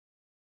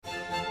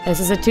This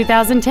is a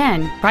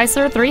 2010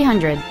 Chrysler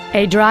 300,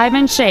 a drive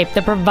and shape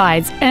that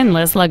provides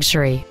endless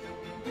luxury.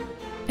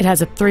 It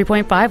has a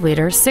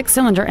 3.5-liter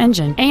six-cylinder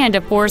engine and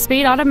a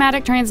 4-speed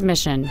automatic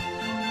transmission.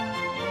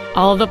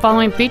 All of the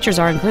following features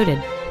are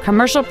included: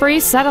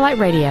 commercial-free satellite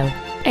radio,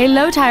 a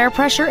low tire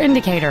pressure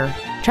indicator,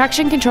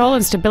 traction control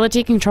and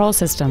stability control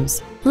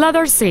systems,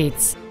 leather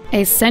seats,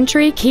 a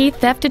Sentry key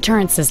theft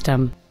deterrent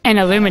system, an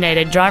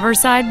illuminated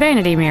driver's side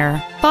vanity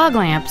mirror, fog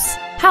lamps,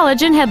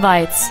 halogen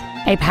headlights,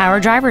 a power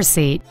driver's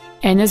seat,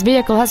 and this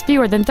vehicle has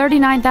fewer than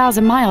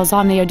 39,000 miles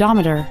on the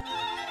odometer.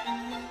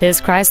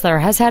 This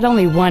Chrysler has had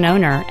only one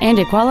owner and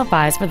it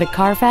qualifies for the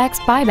Carfax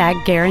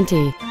buyback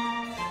guarantee.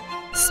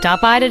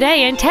 Stop by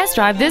today and test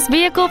drive this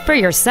vehicle for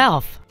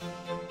yourself.